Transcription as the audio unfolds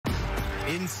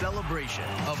In celebration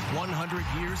of 100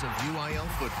 years of UIL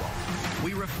football,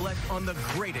 we reflect on the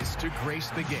greatest to grace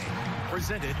the game,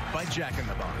 presented by Jack in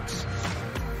the Box.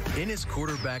 Innis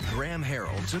quarterback Graham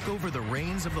Harrell took over the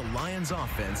reins of the Lions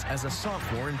offense as a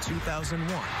sophomore in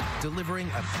 2001, delivering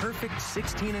a perfect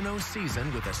 16-0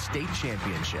 season with a state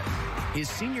championship. His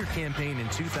senior campaign in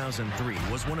 2003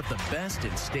 was one of the best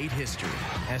in state history,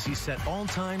 as he set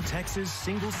all-time Texas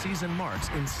single-season marks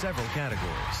in several categories.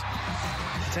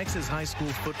 Texas High School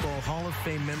Football Hall of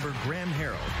Fame member Graham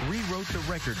Harrell rewrote the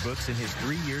record books in his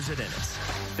 3 years at Innis,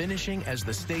 finishing as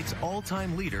the state's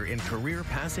all-time leader in career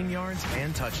passing yards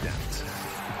and touchdowns.